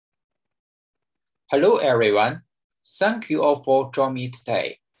Hello, everyone. Thank you all for joining me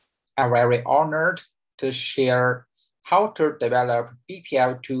today. I'm very honored to share how to develop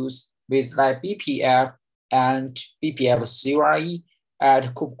BPF tools with libbpf and BPF CRE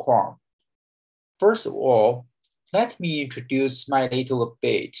at KubeCon. First of all, let me introduce my little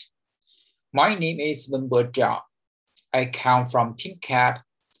bit. My name is Wenbo Zhang. I come from PingCAP,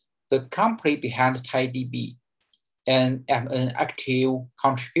 the company behind TiDB, and am an active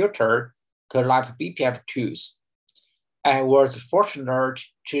contributor to libbpf tools. I was fortunate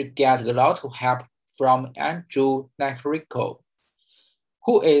to get a lot of help from Andrew Nakarico,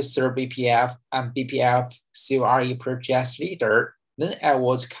 who is the BPF and BPF CRE project leader when I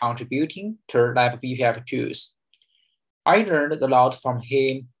was contributing to libbpf tools. I learned a lot from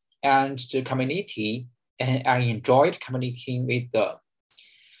him and the community, and I enjoyed communicating with them.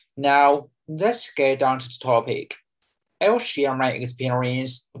 Now, let's get down to the topic. I will share my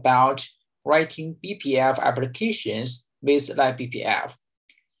experience about writing BPF applications with libbpf.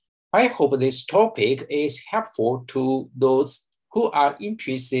 I hope this topic is helpful to those who are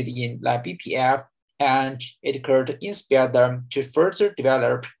interested in libbpf, and it could inspire them to further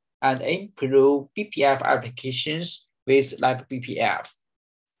develop and improve BPF applications with libbpf.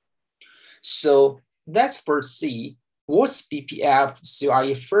 So let's first see what's BPF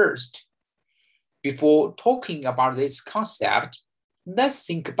CRE first. Before talking about this concept, let's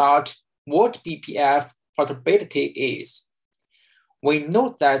think about what BPF portability is. We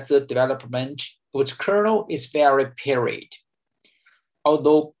know that the development of the kernel is very varied.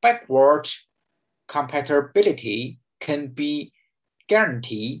 Although backward compatibility can be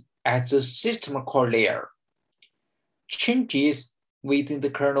guaranteed at the system core layer, changes within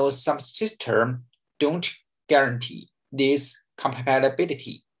the kernel subsystem don't guarantee this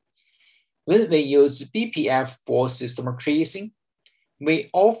compatibility. When we use BPF for system tracing,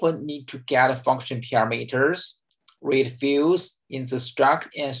 we often need to get function parameters, read fields in the struct,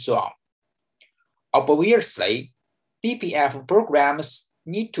 and so on. Obviously, BPF programs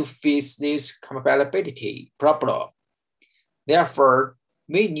need to face this compatibility problem. Therefore,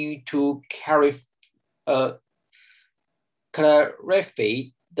 we need to clarify the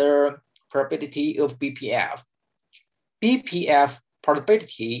probability of BPF. BPF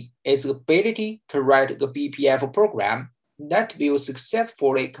probability is the ability to write a BPF program that will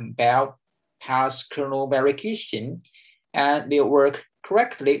successfully compile, pass kernel verification, and will work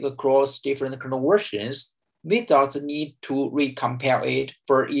correctly across different kernel versions without the need to recompile it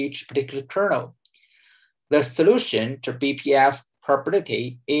for each particular kernel. The solution to BPF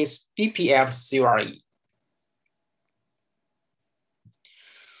probability is BPF CRE.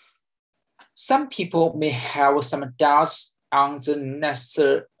 Some people may have some doubts on the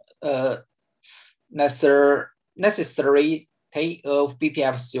necessity of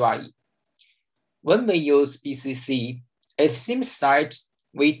BPF CRE. When we use BCC, it seems that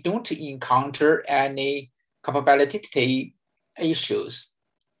we don't encounter any compatibility issues.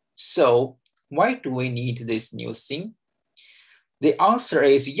 So why do we need this new thing? The answer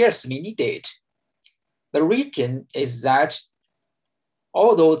is yes, we need it. The reason is that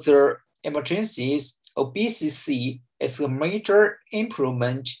although the emergencies of BCC is a major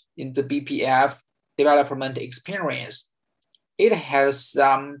improvement in the BPF development experience, it has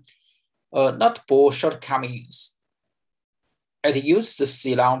some notable shortcomings. It uses the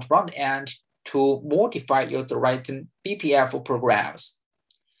C-long front end to modify user-written BPF programs.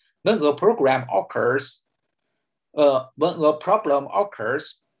 When a problem occurs,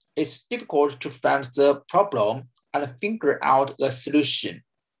 it's difficult to find the problem and figure out a solution.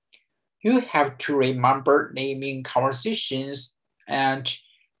 You have to remember naming conversations and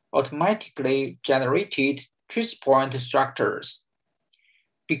automatically generated trace point structures.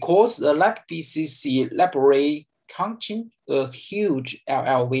 Because the libbpcc library contains a huge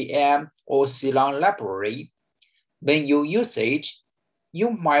LLVM or C-long library, when you use it,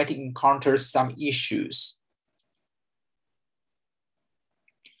 you might encounter some issues.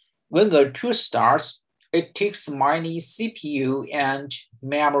 When a tool starts, it takes many CPU and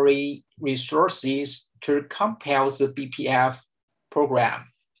memory resources to compile the BPF program.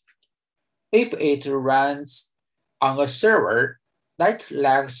 If it runs on a server that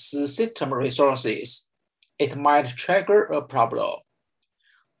lacks system resources, it might trigger a problem.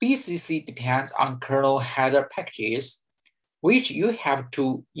 BCC depends on kernel header packages, which you have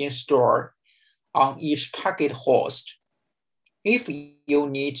to install on each target host. If you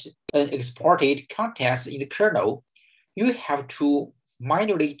need an exported context in the kernel, you have to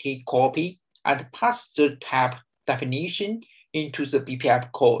manually take copy and pass the type definition into the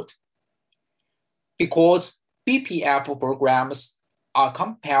BPF code. Because BPF programs are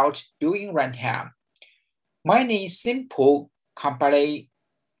compiled during runtime, Many simple compilation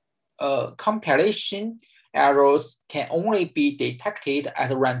errors can only be detected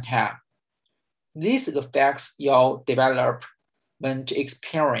at runtime. This affects your development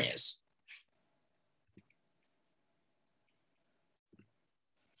experience.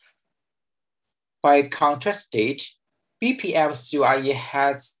 By contrast, BPF CUI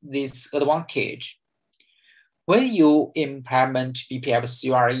has this advantage. When you implement BPF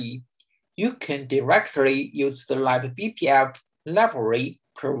CUI, you can directly use the libbpf library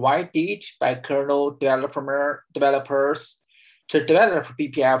provided by kernel developers to develop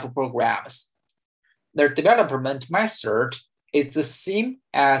BPF programs. The development method is the same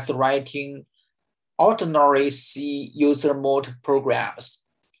as writing ordinary C user mode programs.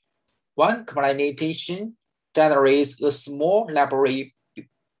 One compilation generates a small library,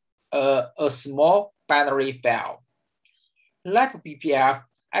 a small binary file. libbpf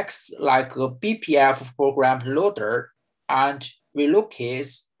acts like a BPF program loader and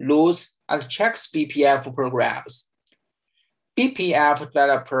relocates, loads, and checks BPF programs. BPF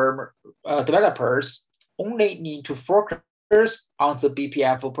developers only need to focus on the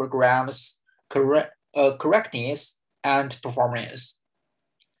BPF program's correctness and performance.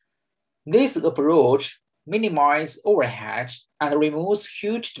 This approach minimizes overhead and removes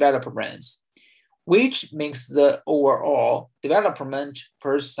huge developments, which makes the overall development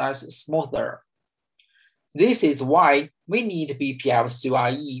process smoother. This is why we need BPF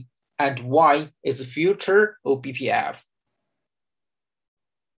CUI and why it's the future of BPF.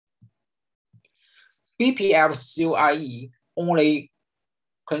 BPF CUI only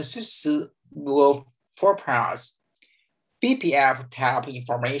consists of 4 parts: BPF type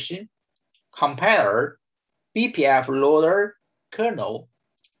information, compiler, BPF loader, kernel.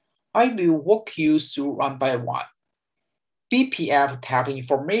 I will walk you through one by one. BPF type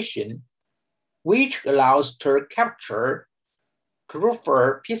information, which allows to capture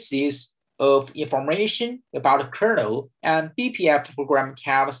crucial pieces of information about the kernel and BPF program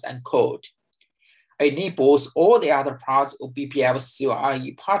types and code. Enables all the other parts of BPF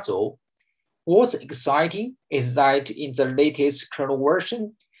CUI puzzle. What's exciting is that in the latest kernel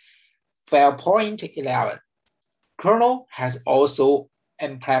version, 5.11, kernel has also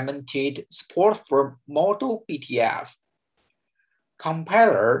implemented support for model BTF.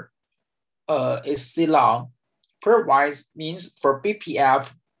 Compiler is still long, provides means for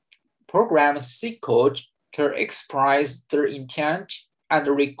BPF program C code to express their intent and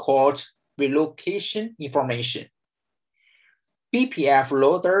record relocation information. BPF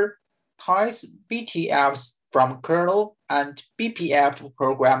loader ties BTFs from kernel and BPF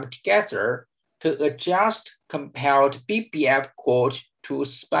program together to adjust compiled BPF code to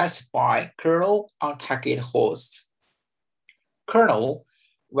specify kernel on target hosts. Kernel,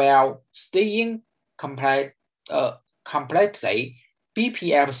 while staying completely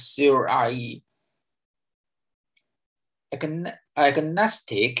BPF CUI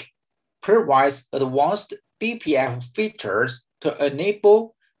agnostic, provides advanced BPF features to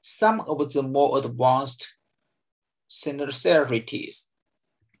enable some of the more advanced scenarios.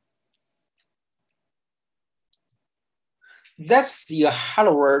 Let's see a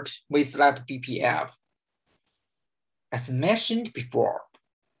hello world with libbpf. As mentioned before,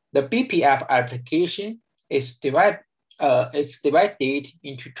 the BPF application is divided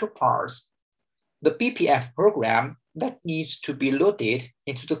into 2 parts: the BPF program that needs to be loaded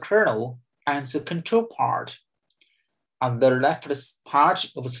into the kernel and the control part. On the left part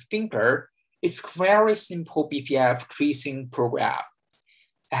of the finger is a very simple BPF tracing program,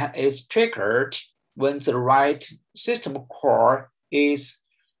 and is triggered when the right system call is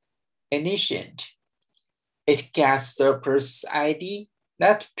initiated. It gets the process ID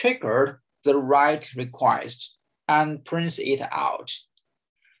that triggered the right request and prints it out.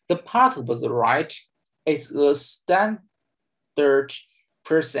 The part of the right is a standard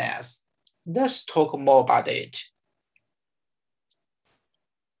process. Let's talk more about it.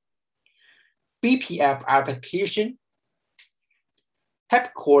 BPF application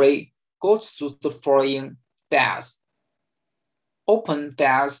typically goes through the following phases: open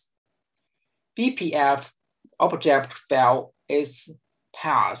phase, BPF object file is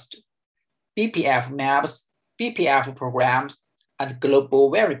passed, BPF maps, BPF programs, and global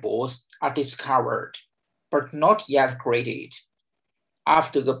variables are discovered, but not yet created.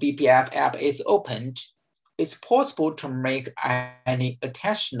 After the BPF app is opened, it's possible to make any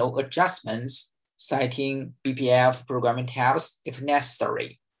additional adjustments, setting BPF programming tabs if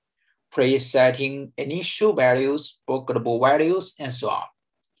necessary, presetting initial values for global values, and so on.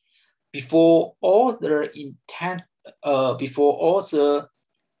 Before all the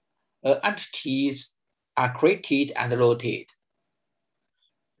entities are created and loaded.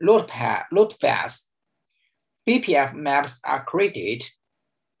 Load fast. BPF maps are created.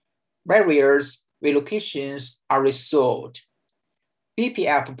 Various relocations are resolved.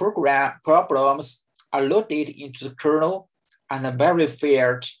 BPF problems are loaded into the kernel and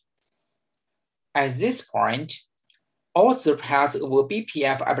verified. At this point, all the paths of a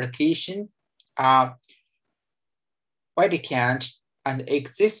BPF application are validated and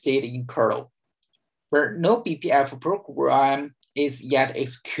existed in kernel, where no BPF program is yet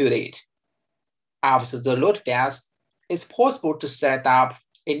executed. After the load phase, it's possible to set up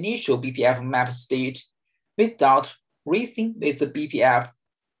initial BPF map state without racing with the BPF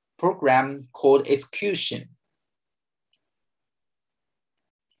program called execution.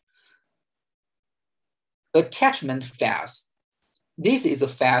 Attachment phase. This is the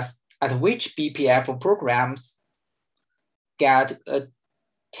phase at which BPF programs get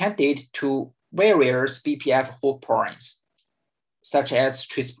attended to various BPF hook points, such as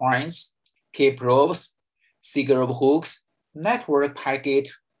trace points, key probes, figure hooks, network packet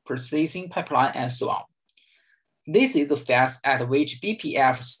processing pipeline, and so on. This is the phase at which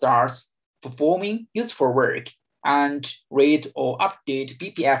BPF starts performing useful work and read or update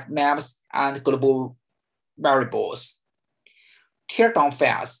BPF maps and global variables. Teardown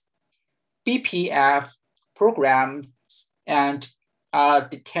phase. BPF programs are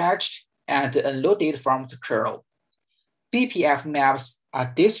detached and unloaded from the kernel. BPF maps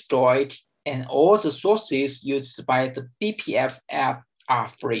are destroyed and all the sources used by the BPF app are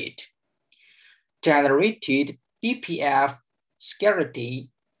freed. Generated BPF security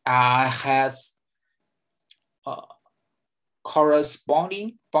has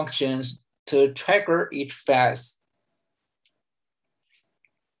corresponding functions to trigger each phase.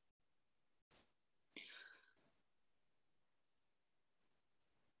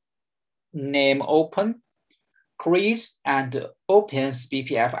 Name open, creates and opens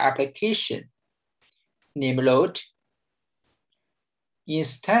BPF application. Name load,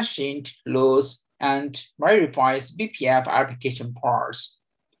 instantiate loads and verifies BPF application parts.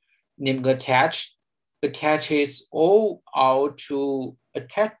 Name attach, attaches all to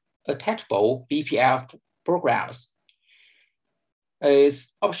attachable BPF programs.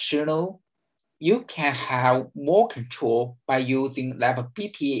 It's optional. You can have more control by using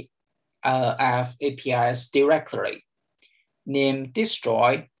libbpf APIs directly. Name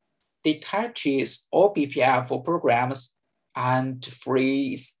destroy, detaches all BPF programs and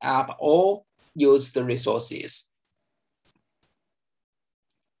frees up all used resources.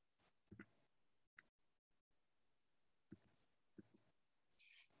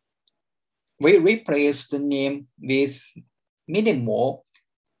 We replace the name with minimal,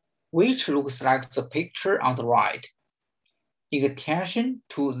 which looks like the picture on the right. In addition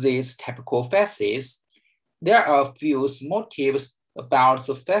to these typical phases, there are a few small tips about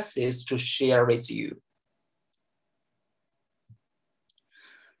the phases to share with you.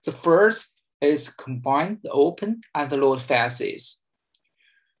 The first is combine the open and the load phases.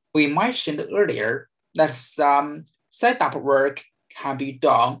 We mentioned earlier that some setup work can be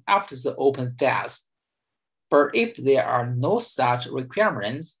done after the open phase, but if there are no such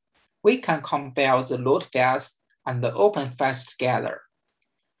requirements, we can compile the load phase and the open phase together.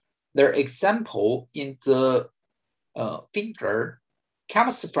 The example in the figure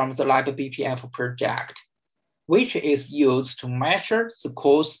comes from the libbpf project, which is used to measure the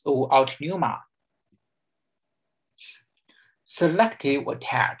cause of autopneumonia. Selective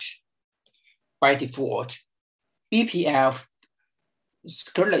attach. By default, BPF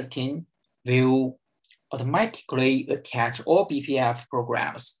skeleton will automatically attach all BPF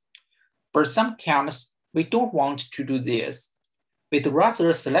programs, but sometimes we don't want to do this. We'd rather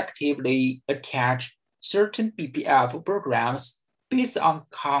selectively attach certain BPF programs based on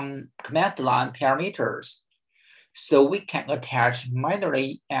command line parameters, so we can attach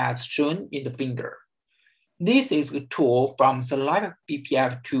manually as shown in the figure. This is a tool from the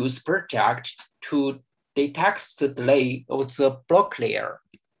libbpf tools project to detect the delay of the block layer.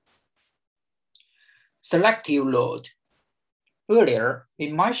 Selective load. Earlier,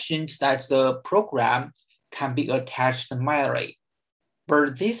 we mentioned that the program can be attached manually,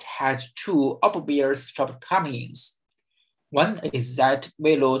 but this has two obvious shortcomings. One is that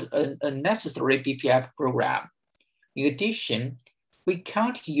we load an unnecessary BPF program. In addition, we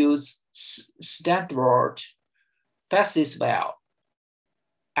can't use standard phases well,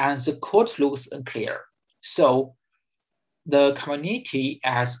 and the code looks unclear. So the community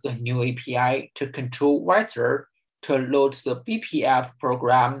asks a new API to control whether to load the BPF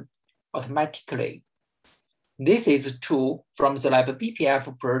program automatically. This is a tool from the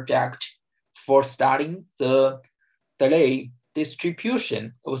libbpf project for studying the delay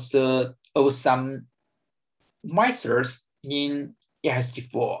distribution of some methods in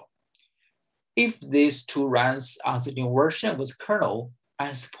ext4. If this tool runs on the new version of the kernel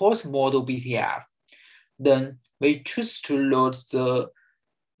and supports model BPF, then we choose to load the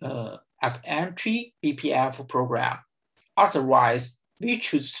fentry BPF program. Otherwise, we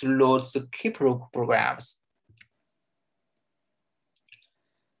choose to load the kernel programs.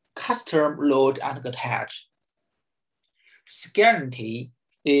 Custom load and attach. Scalability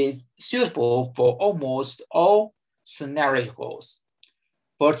is suitable for almost all scenarios,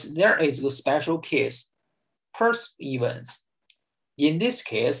 but there is a special case, purse events. In this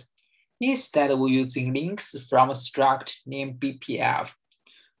case, instead of using links from a struct named BPF,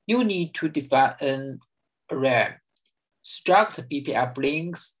 you need to define an array, struct BPF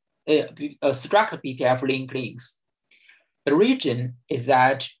links, struct BPF link links. The reason is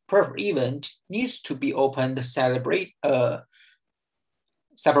that per event needs to be opened separately on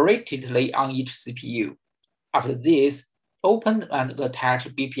each CPU. After this, open and attach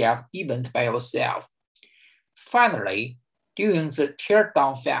BPF event by yourself. Finally, during the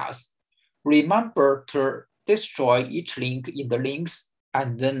teardown phase, remember to destroy each link in the links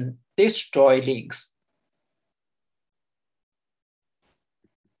and then destroy links.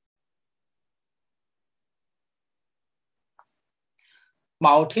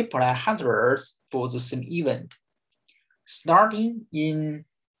 Multiply handlers for the same event. Starting in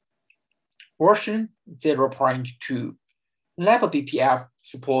version 0.2, libbpf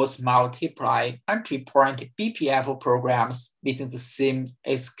supports multiply entry point BPF programs within the same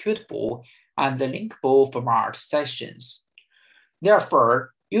executable and linkable format sessions.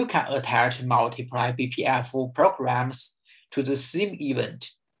 Therefore, you can attach multiply BPF programs to the same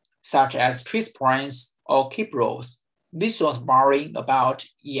event, such as trace points or keep rows, without worrying about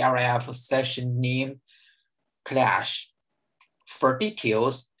ELF session name clash. For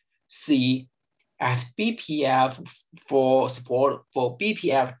details, see at BPF for support for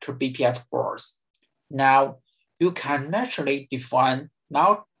BPF to BPF calls. Now, you can naturally define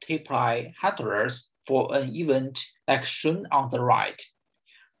multiply handlers for an event like shown on the right.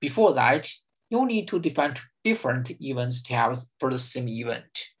 Before that, you need to define different event types for the same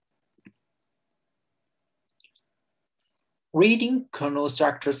event. Reading kernel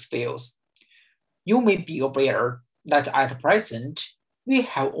structures fields. You may be aware that at present, we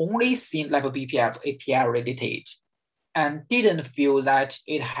have only seen libbpf API related and didn't feel that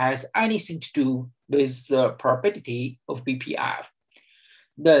it has anything to do with the probability of BPF.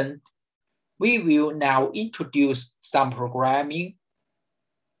 Then we will now introduce some programming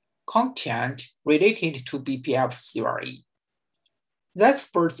content related to BPF theory. Let's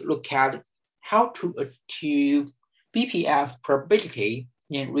first look at how to achieve BPF probability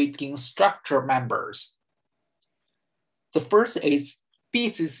in reading structure members. The first is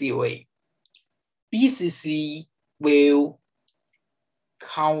BCC way. BCC will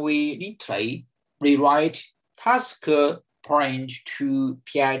conveniently rewrite task point to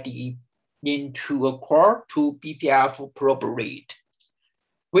PID into a call to BPF probe read,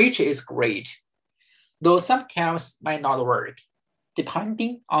 which is great, though sometimes might not work,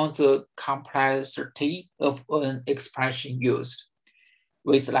 depending on the complexity of an expression used.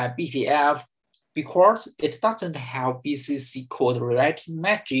 With libbpf, because it doesn't have BCC code rewriting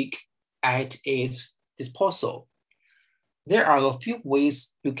magic at its disposal, there are a few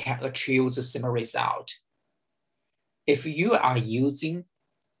ways you can achieve the same result. If you are using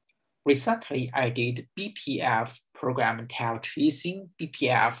recently added BPF program tail tracing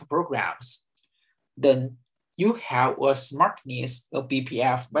BPF programs, then you have a smartness of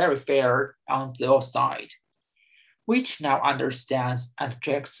BPF verifier on your side, which now understands and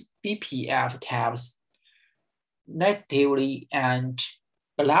tracks BPF tabs natively and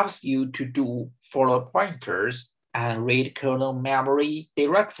allows you to do follow pointers and read kernel memory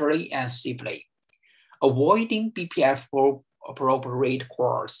directly and safely, avoiding BPF appropriate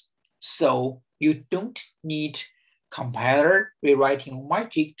calls. So you don't need compiler rewriting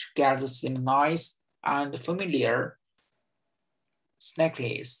magic to get the same nice and familiar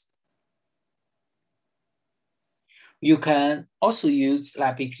snacklists. You can also use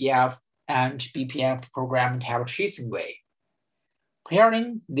libbpf and BPF program tail tracing way.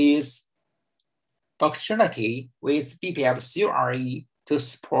 Pairing this functionality with BPF theory to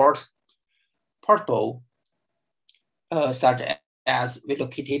support portable, such as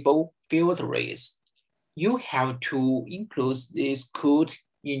relocatable field arrays, you have to include this code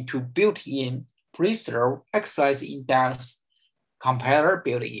into built-in preserve access index compiler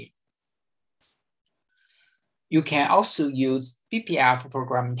built-in. You can also use BPF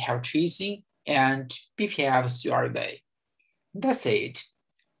program tail tracing and BPF CRA. That's it.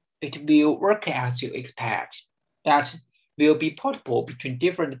 It will work as you expect. That will be portable between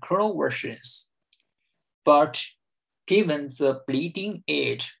different kernel versions. But given the bleeding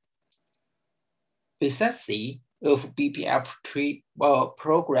edge efficiency of BPF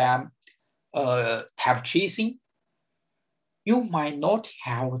program type tracing, you might not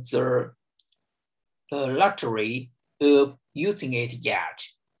have the luxury of using it yet.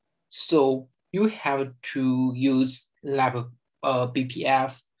 So you have to use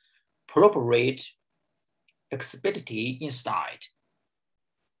libbpf appropriate accessibility instead.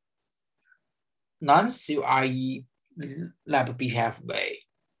 Non-CRE libbpf way.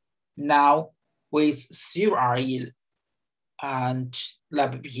 Now with CRE and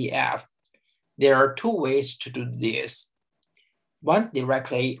libbpf, there are two ways to do this. One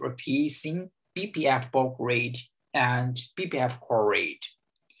directly replacing BPF bulk rate and BPF core rate.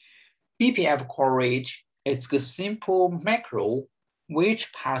 BPF core rate is a simple macro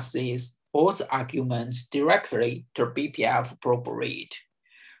which passes all the arguments directly to BPF bulk rate,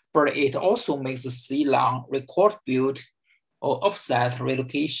 but it also makes a C-long record build or offset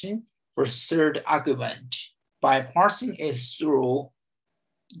relocation for third argument by parsing it through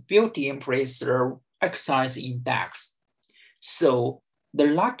built-in preserved exercise index. So the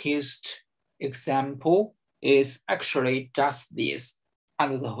latest example is actually just this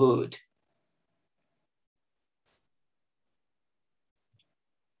under the hood.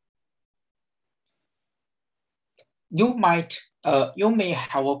 You may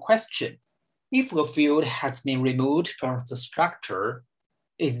have a question. If a field has been removed from the structure,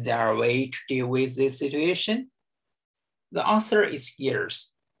 is there a way to deal with this situation? The answer is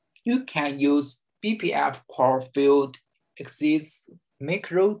yes. You can use BPF core field exists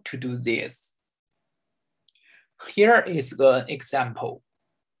macro to do this. Here is an example.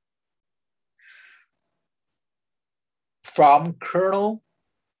 From kernel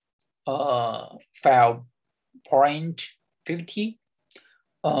file point 50,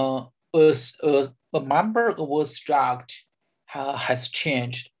 a member of a struct has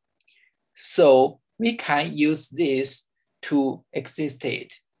changed. So we can use this to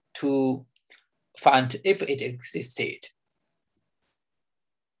existed to find if it existed.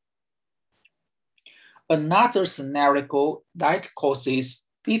 Another scenario that causes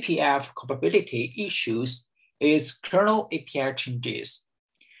BPF compatibility issues is kernel API changes.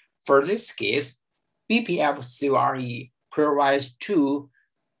 For this case, BPF CRE provides two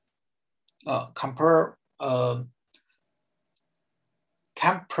complementary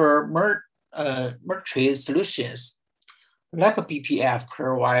solutions. libbpf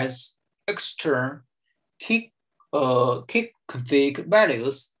provides external key config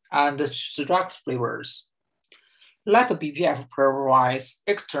values and struct flavors. libbpf provides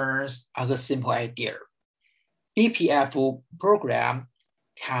externals as a simple idea. BPF program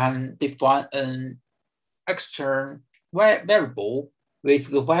can define an external variable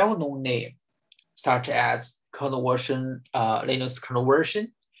with a well-known name, such as kernel version, Linux kernel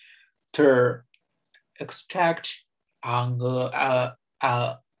version, to extract on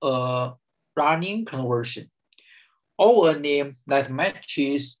a running kernel version, or a name that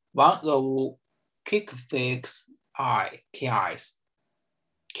matches one of config's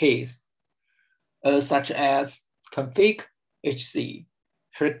keys, such as config HC.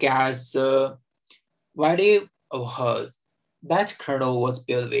 Here gets the value of host that kernel was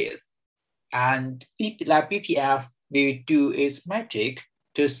built with, and BPF will do its magic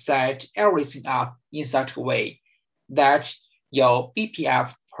to set everything up in such a way that your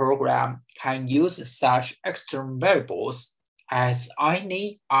BPF program can use such external variables as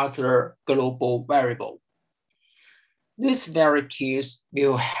any other global variable. These varieties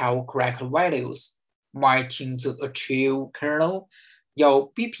will have correct values matching the actual kernel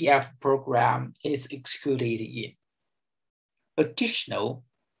your BPF program is executed in. Additional,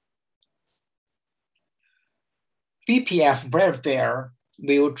 BPF verifier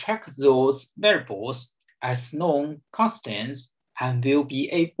will track those variables as known constants and will be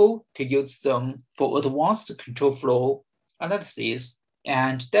able to use them for advanced control flow analysis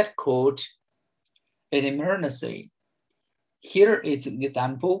and data code enumeration. Here is an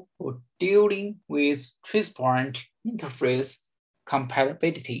example for dealing with tracepoint interface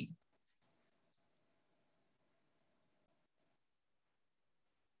compatibility.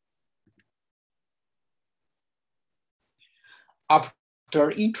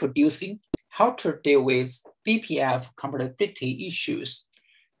 After introducing how to deal with BPF compatibility issues,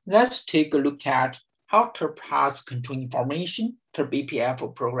 let's take a look at how to pass control information to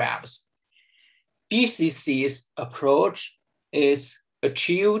BPF programs. BCC's approach is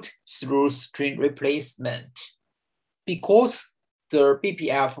achieved through string replacement. Because the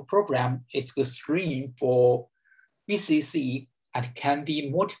BPF program is a string for BCC and can be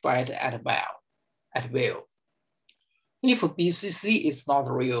modified at will. If BCC is not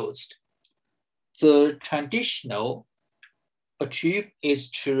reused, the traditional approach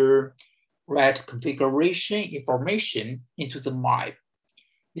is to write configuration information into the map.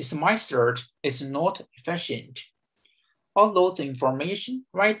 This method is not efficient. Although the information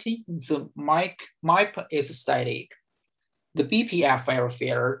writing in the map is static, the BPF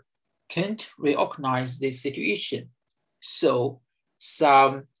verifier can't recognize this situation, so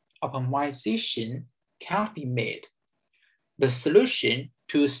some optimization can be made. The solution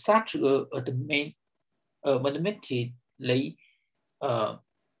to such a fundamentally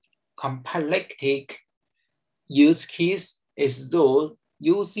complicated use case is those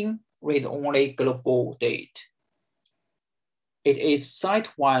using read-only global data. It is set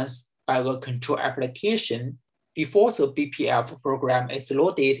once by a control application before the BPF program is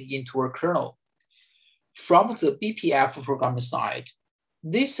loaded into a kernel. From the BPF program side,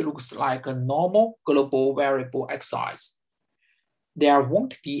 this looks like a normal global variable exercise. There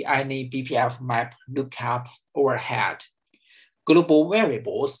won't be any BPF map lookup overhead. Global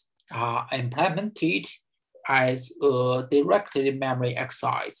variables are implemented as a directed memory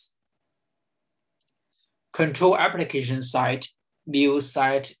exercise. Control application side will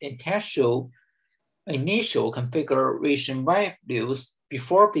set initial configuration values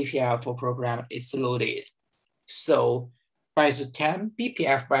before BPF program is loaded. So by the time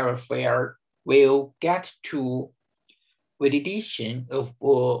BPF verifier will get to validation of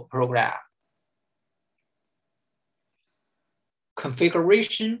a program,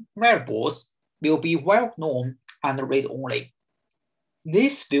 configuration variables will be well known and read-only.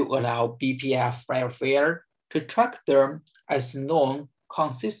 This will allow BPF verifier to track them as known,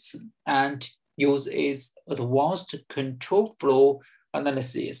 consistent, and use its advanced control flow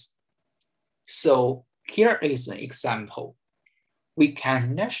analysis. So here is an example. We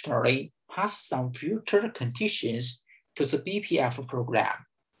can naturally pass some future conditions to the BPF program,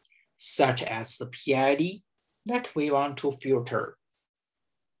 such as the PID that we want to filter.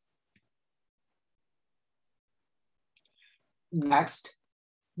 Next,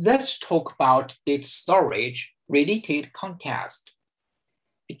 let's talk about data storage related context.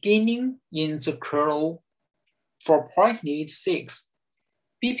 Beginning in the kernel 4.86,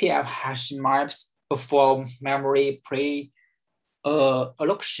 BPF hash maps perform memory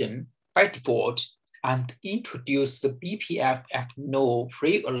pre-allocation by default and introduce the BPF at no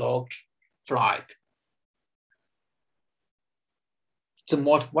pre-alloc flag. The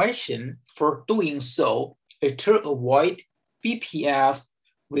motivation for doing so is to avoid BPF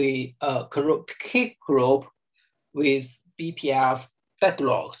with a kick group with BPF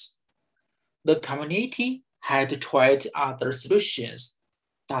deadlocks. The community had tried other solutions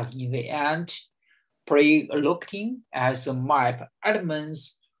that in the end, pre-allocating as a map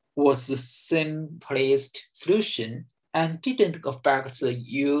elements was the simplest solution and didn't affect the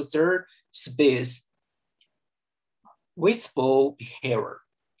user space visible behavior.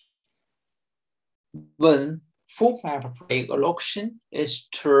 When full map pre-allocation is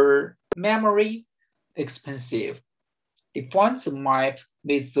too memory expensive, define the map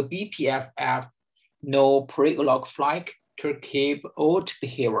with the BPF no pre-alloc flag to keep old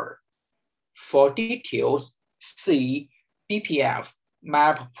behavior. For details, see BPF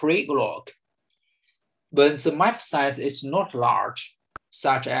map pre-alloc. When the map size is not large,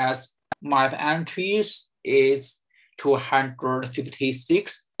 such as map entries is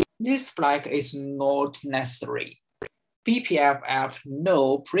 256, this flag is not necessary. BPF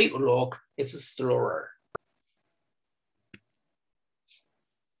no pre-alloc is slower.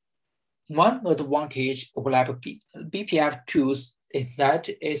 One advantage of BPF tools is that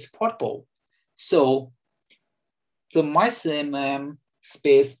it's portable. So the maximum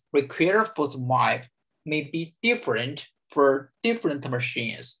space required for the map may be different for different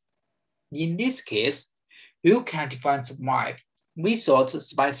machines. In this case, you can define the map without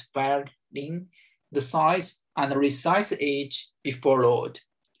specifying the size and resize it before load.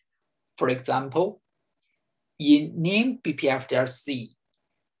 For example, in name BPF-C,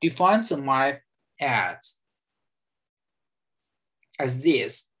 define the map as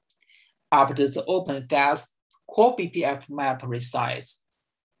this. After the open test, call BPF map resize.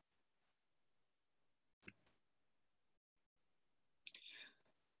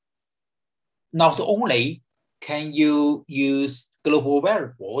 Not only can you use global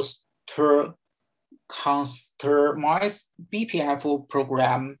variables to customize BPF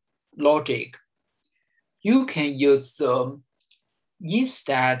program logic, you can use the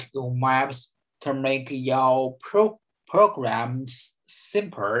Instead, use maps to make your programs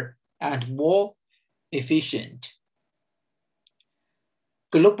simpler and more efficient.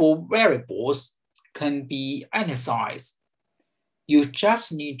 Global variables can be any size. You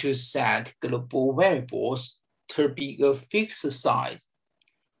just need to set global variables to be a fixed size,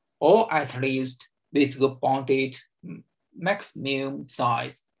 or at least with a bounded maximum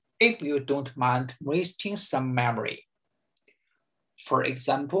size if you don't mind wasting some memory. For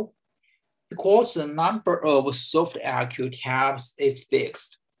example, because the number of software queue tabs is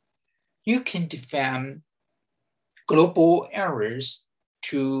fixed, you can define global areas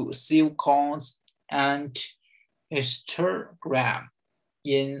to save counts and histogram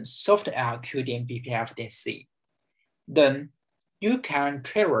in software queue BPF.c. Then you can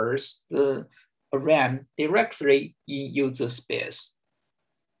traverse the RAM directly in user space.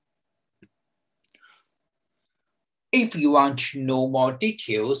 If you want to know more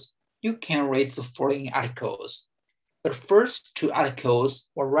details, you can read the following articles. The first two articles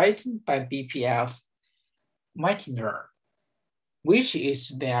were written by BPF maintainer, which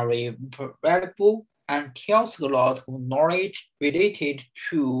is very valuable and tells a lot of knowledge related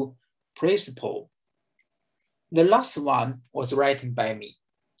to principle. The last one was written by me,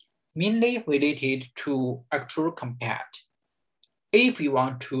 mainly related to actual compat. If you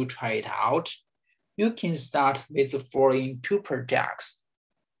want to try it out, you can start with the following two projects.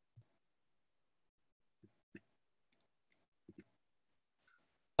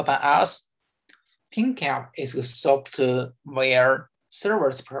 About us, PingCAP is a software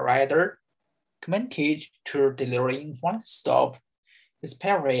service provider committed to delivering one-stop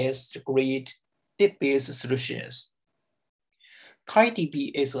experience-grade database solutions.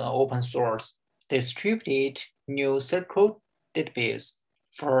 TiDB is an open-source, distributed NoSQL database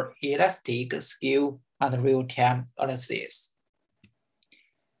for elastic scale and real-time analysis.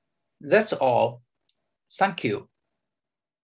 That's all. Thank you.